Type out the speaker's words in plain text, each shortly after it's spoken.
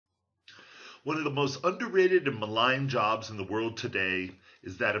One of the most underrated and maligned jobs in the world today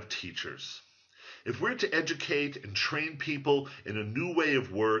is that of teachers. If we're to educate and train people in a new way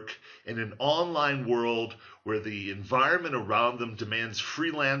of work in an online world where the environment around them demands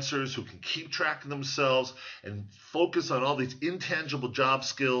freelancers who can keep track of themselves and focus on all these intangible job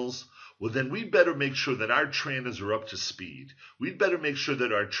skills, well, then we better make sure that our trainers are up to speed. We'd better make sure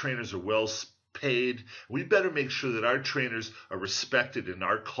that our trainers are well paid. We better make sure that our trainers are respected in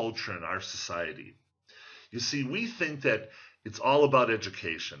our culture and our society. You see, we think that it's all about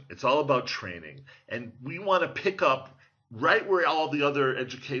education. It's all about training. And we want to pick up right where all the other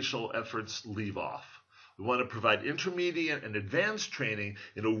educational efforts leave off. We want to provide intermediate and advanced training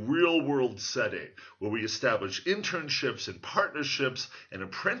in a real world setting where we establish internships and partnerships and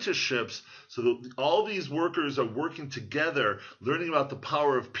apprenticeships so that all these workers are working together, learning about the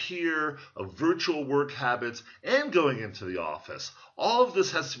power of peer, of virtual work habits, and going into the office. All of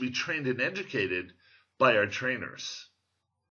this has to be trained and educated by our trainers.